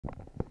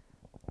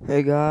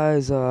Hey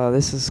guys,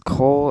 this is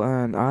Cole,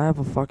 and I have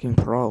a fucking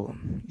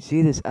problem. You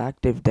see this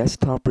active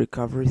desktop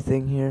recovery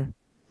thing here?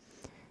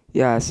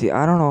 Yeah, see,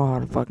 I don't know how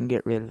to fucking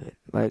get rid of it.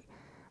 Like,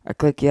 I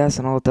click yes,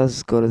 and all it does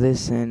is go to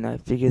this, and I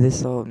figure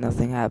this out,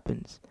 nothing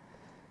happens.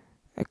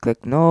 I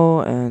click no,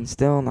 and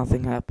still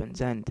nothing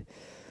happens. And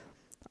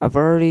I've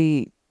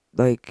already,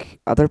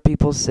 other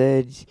people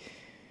said,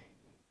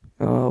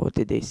 what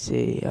did they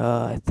say?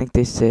 I think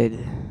they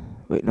said,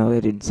 wait, no, they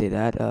didn't say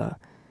that.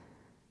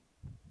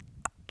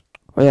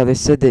 Oh yeah, they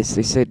said this.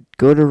 They said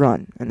go to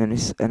run, and then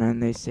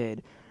they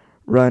said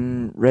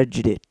run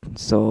REGEDIT.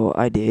 So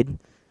I did,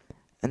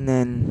 and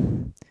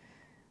then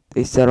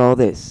they said all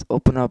this.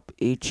 Open up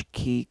H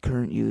key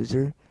current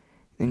user.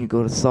 Then you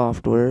go to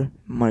software,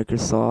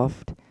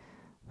 Microsoft.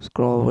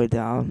 Scroll all the way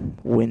down,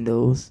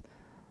 Windows,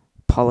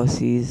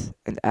 policies,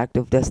 and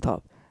active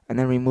desktop, and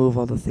then remove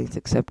all the things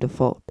except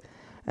default.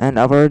 And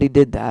I've already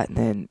did that. And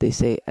then they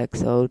say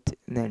X out,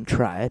 and then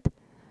try it,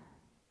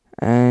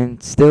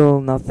 and still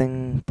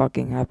nothing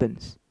fucking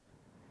happens.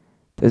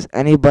 Does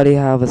anybody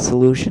have a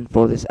solution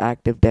for this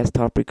active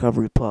desktop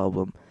recovery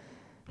problem?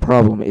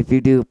 If you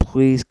do,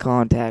 please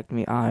contact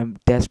me. I'm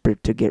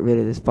desperate to get rid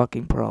of this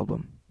fucking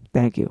problem.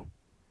 Thank you.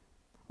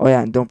 Oh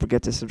yeah, and don't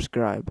forget to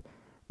subscribe,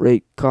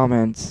 rate,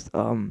 comments,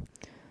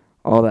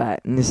 all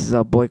that. And this is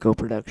a Boyko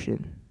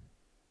production.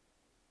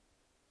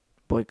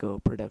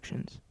 Boyko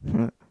Productions.